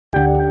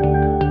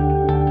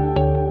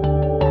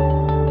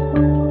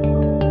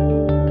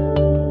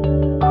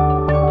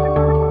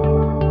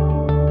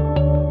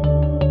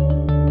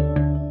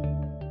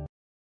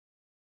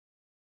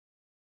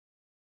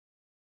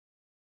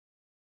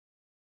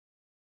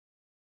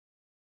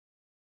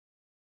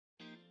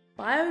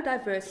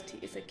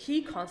Biodiversity is a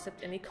key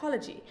concept in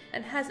ecology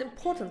and has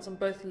importance on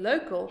both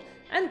local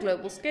and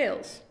global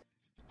scales.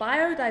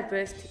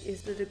 Biodiversity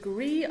is the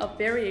degree of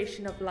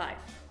variation of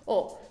life,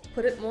 or,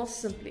 put it more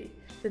simply,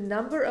 the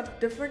number of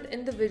different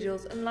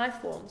individuals and life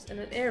forms in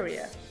an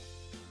area.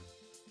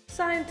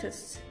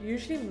 Scientists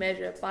usually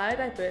measure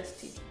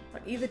biodiversity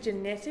on either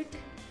genetic,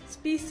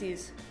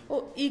 species,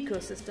 or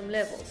ecosystem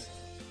levels.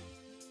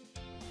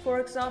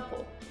 For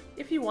example,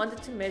 if you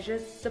wanted to measure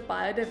the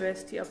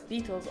biodiversity of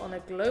beetles on a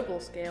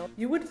global scale,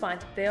 you would find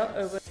that there are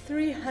over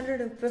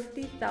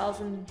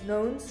 350,000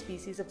 known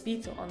species of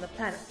beetle on the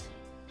planet.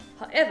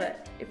 However,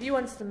 if you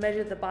wanted to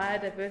measure the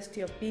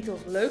biodiversity of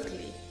beetles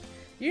locally,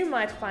 you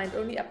might find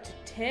only up to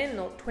 10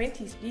 or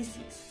 20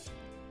 species.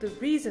 The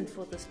reason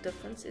for this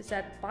difference is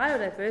that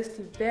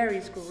biodiversity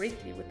varies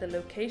greatly with the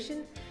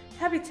location,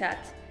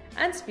 habitat,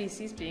 and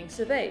species being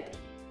surveyed.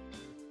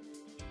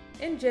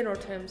 In general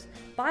terms,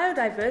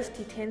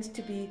 biodiversity tends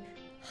to be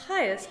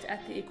highest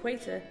at the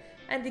equator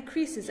and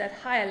decreases at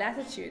higher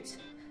latitudes,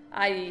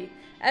 i.e.,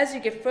 as you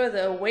get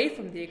further away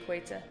from the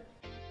equator.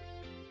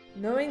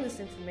 Knowing this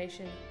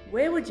information,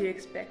 where would you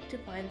expect to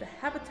find the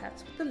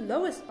habitats with the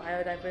lowest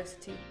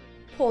biodiversity?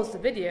 Pause the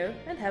video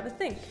and have a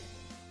think.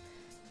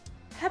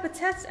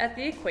 Habitats at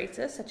the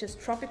equator, such as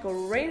tropical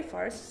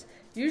rainforests,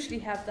 usually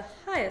have the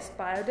highest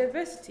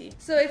biodiversity.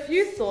 So if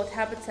you thought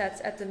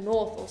habitats at the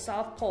North or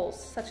South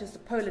Poles, such as the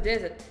polar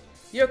desert,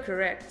 you're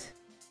correct.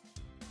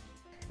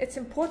 It's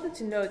important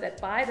to know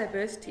that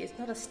biodiversity is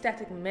not a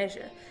static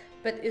measure,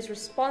 but is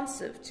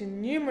responsive to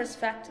numerous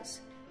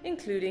factors,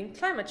 including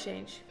climate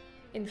change.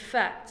 In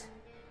fact,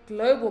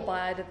 global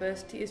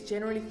biodiversity is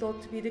generally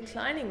thought to be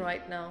declining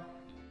right now.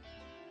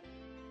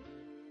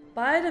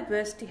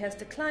 Biodiversity has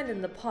declined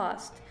in the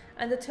past,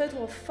 and a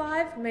total of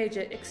 5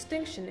 major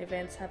extinction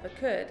events have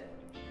occurred.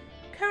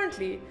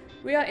 Currently,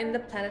 we are in the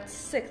planet's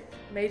 6th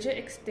major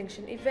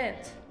extinction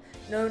event,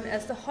 known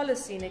as the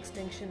Holocene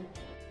extinction.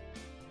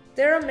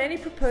 There are many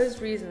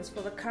proposed reasons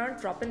for the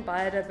current drop in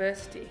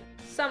biodiversity.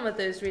 Some of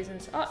those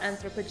reasons are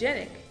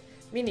anthropogenic,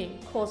 meaning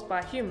caused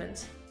by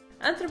humans.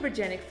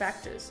 Anthropogenic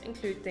factors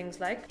include things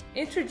like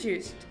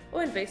introduced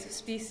or invasive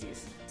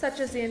species, such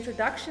as the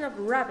introduction of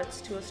rabbits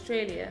to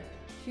Australia,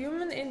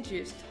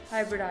 human-induced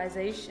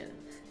hybridization,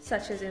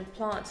 such as in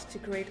plants to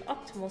create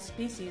optimal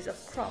species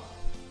of crop,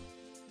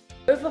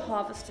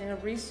 overharvesting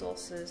of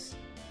resources,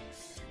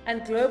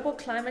 and global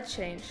climate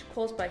change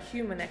caused by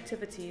human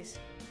activities.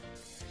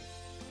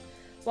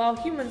 While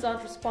humans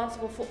aren't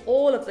responsible for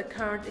all of the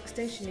current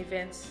extinction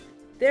events,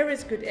 there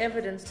is good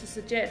evidence to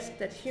suggest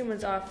that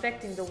humans are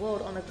affecting the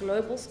world on a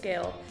global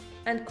scale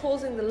and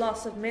causing the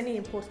loss of many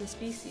important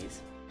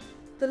species.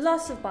 The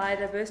loss of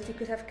biodiversity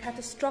could have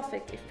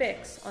catastrophic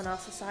effects on our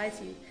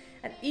society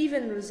and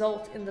even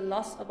result in the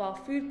loss of our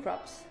food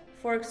crops.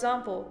 For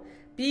example,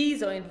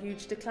 bees are in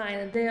huge decline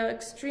and they are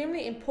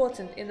extremely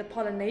important in the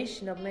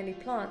pollination of many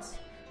plants,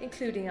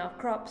 including our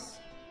crops.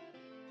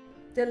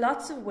 There are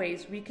lots of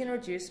ways we can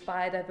reduce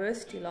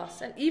biodiversity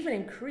loss and even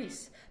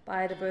increase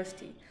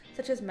biodiversity,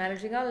 such as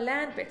managing our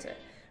land better,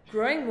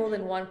 growing more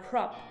than one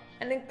crop,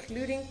 and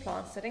including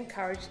plants that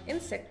encourage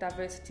insect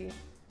diversity,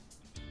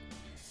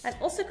 and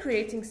also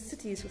creating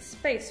cities with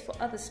space for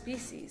other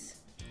species.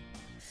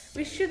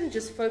 We shouldn't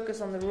just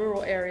focus on the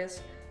rural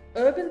areas.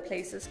 Urban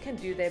places can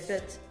do their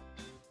bit.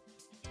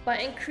 By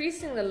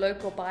increasing the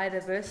local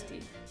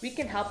biodiversity, we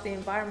can help the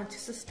environment to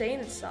sustain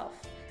itself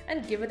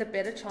and give it a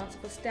better chance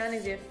of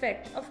withstanding the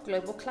effect of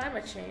global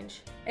climate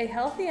change. A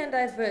healthy and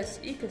diverse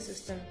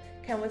ecosystem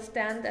can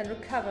withstand and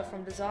recover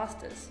from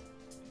disasters.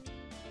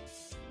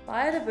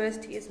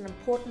 Biodiversity is an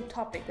important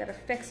topic that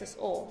affects us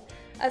all.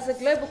 As a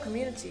global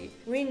community,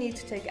 we need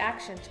to take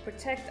action to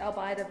protect our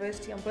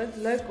biodiversity on both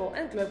local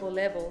and global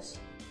levels.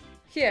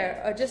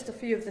 Here are just a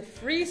few of the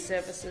free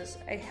services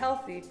a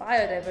healthy,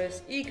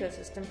 biodiverse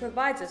ecosystem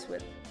provides us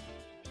with.